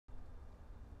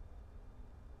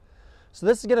So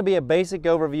this is going to be a basic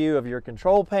overview of your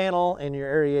control panel and your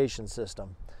aeration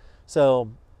system.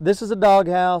 So this is a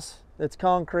doghouse. It's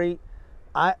concrete.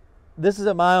 This is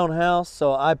at my own house,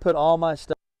 so I put all my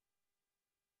stuff.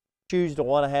 Choose to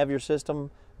want to have your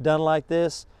system done like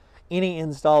this. Any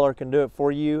installer can do it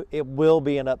for you. It will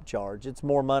be an upcharge. It's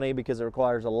more money because it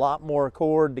requires a lot more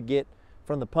cord to get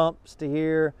from the pumps to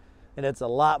here, and it's a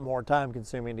lot more time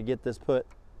consuming to get this put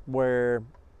where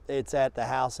it's at the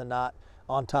house and not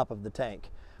on top of the tank.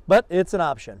 But it's an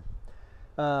option.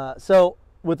 So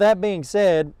with that being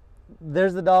said,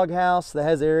 there's the doghouse that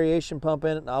has the aeration pump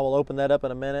in it, and I will open that up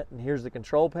in a minute. And here's the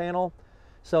control panel.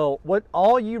 So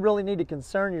all you really need to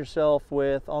concern yourself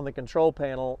with on the control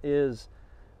panel is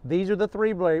these are the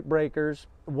 3 breakers.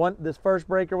 This first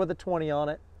breaker with a 20 on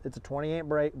it, it's a 20 amp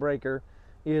breaker,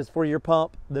 is for your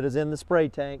pump that is in the spray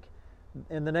tank,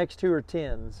 and the next 2 are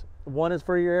 10s. One is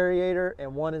for your aerator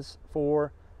and one is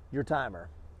for your timer.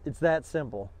 It's that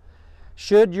simple.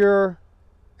 Should your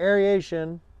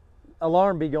aeration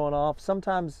alarm be going off,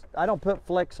 sometimes I don't put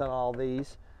flex on all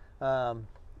these,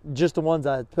 just the ones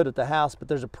I put at the house, but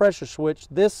there's a pressure switch.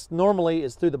 This normally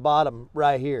is through the bottom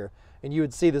right here, and you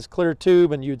would see this clear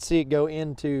tube and you would see it go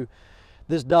into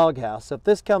this doghouse. So if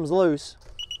this comes loose,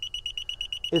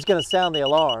 it's going to sound the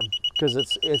alarm because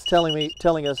it's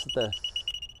telling us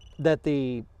that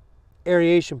the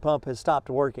aeration pump has stopped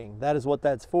working. That is what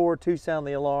that's for, to sound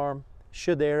the alarm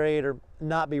should the aerator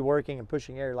not be working and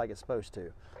pushing air like it's supposed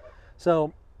to.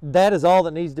 So that is all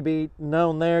that needs to be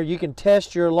known there. You can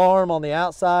test your alarm on the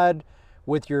outside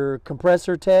with your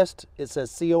compressor test. It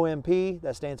says COMP,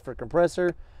 that stands for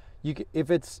compressor.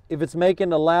 If it's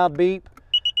making a loud beep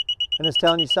and it's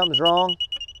telling you something's wrong,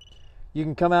 you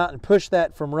can come out and push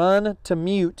that from run to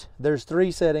mute. There's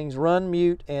 3 settings, run,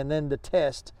 mute, and then the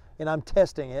test, and I'm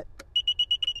testing it.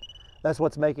 That's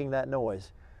what's making that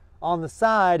noise. On the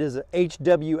side is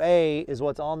HWA is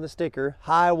what's on the sticker,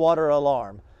 high water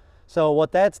alarm. So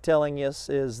what that's telling us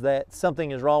is that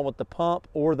something is wrong with the pump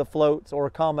or the floats or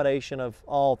a combination of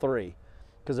all 3.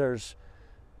 Because there's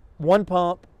 1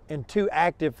 pump and 2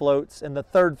 active floats, and the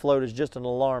 3rd float is just an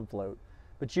alarm float.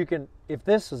 But you can, if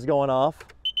this is going off,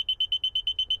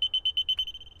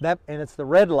 and it's the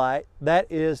red light, that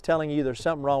is telling you there's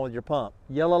something wrong with your pump.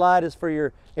 Yellow light is for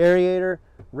your aerator,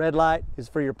 red light is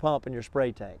for your pump and your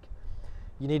spray tank.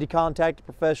 You need to contact a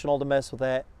professional to mess with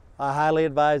that. I highly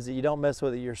advise that you don't mess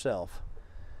with it yourself.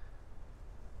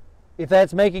 If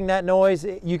that's making that noise,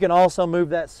 you can also move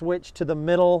that switch to the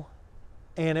middle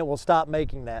and it will stop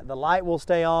making that. The light will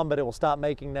stay on, but it will stop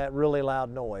making that really loud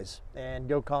noise. And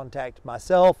go contact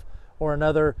myself or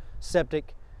another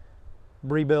septic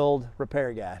rebuild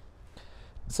repair guy.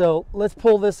 So let's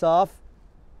pull this off.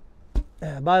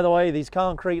 By the way, these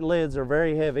concrete lids are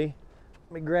very heavy.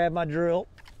 Let me grab my drill.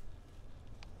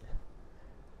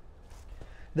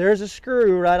 There's a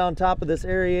screw right on top of this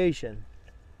aeration.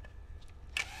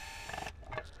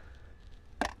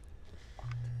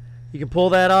 You can pull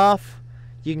that off.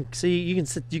 You can see,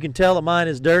 you can tell that mine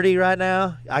is dirty right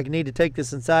now. I need to take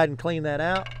this inside and clean that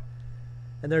out.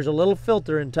 And there's a little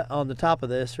filter on the top of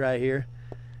this right here.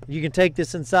 You can take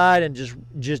this inside and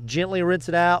just gently rinse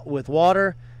it out with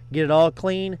water, get it all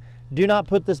clean. Do not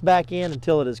put this back in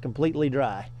until it is completely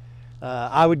dry.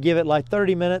 I would give it like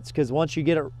 30 minutes because once you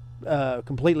get it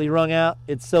completely wrung out,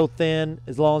 it's so thin,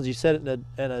 as long as you set it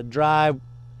in a dry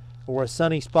or a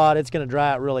sunny spot, it's going to dry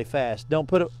out really fast. Don't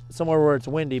put it somewhere where it's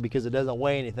windy because it doesn't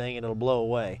weigh anything and it'll blow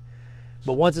away.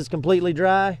 But once it's completely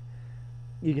dry,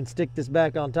 you can stick this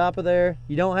back on top of there.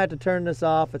 You don't have to turn this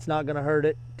off. It's not going to hurt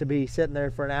it to be sitting there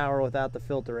for an hour without the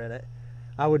filter in it.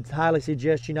 I would highly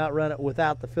suggest you not run it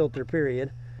without the filter,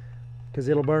 period, because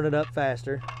it'll burn it up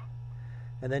faster.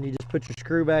 And then you just put your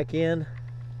screw back in.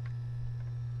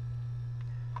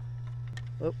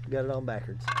 Oh, got it on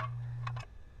backwards.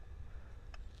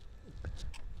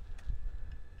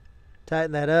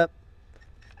 Tighten that up.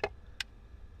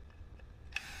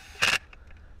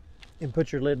 And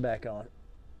put your lid back on.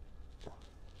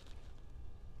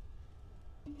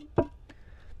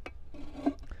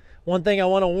 One thing I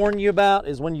want to warn you about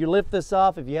is when you lift this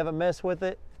off, if you haven't messed with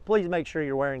it, please make sure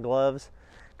you're wearing gloves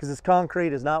because this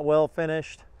concrete is not well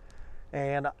finished.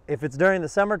 And if it's during the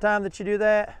summertime that you do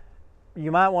that,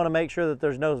 you might want to make sure that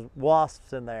there's no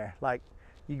wasps in there. Like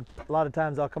a lot of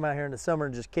times I'll come out here in the summer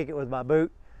and just kick it with my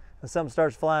boot. If something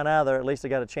starts flying out of there, at least I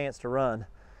got a chance to run.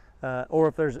 Or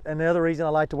if there's, and the other reason I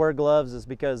like to wear gloves is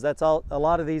because that's all, a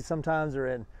lot of these sometimes are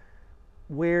in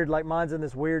weird, like mine's in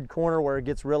this weird corner where it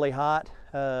gets really hot,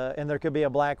 and there could be a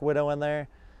black widow in there.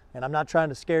 And I'm not trying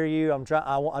to scare you. I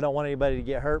don't want anybody to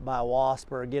get hurt by a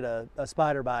wasp or get a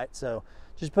spider bite. So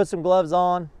just put some gloves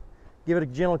on give it a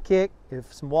gentle kick.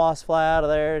 If some wasps fly out of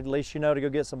there, at least you know to go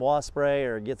get some wasp spray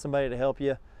or get somebody to help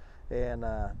you, and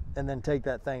then take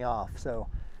that thing off. So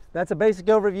that's a basic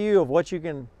overview of what you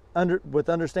can with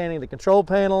understanding the control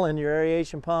panel and your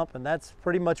aeration pump, and that's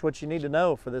pretty much what you need to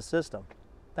know for this system.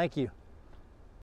 Thank you.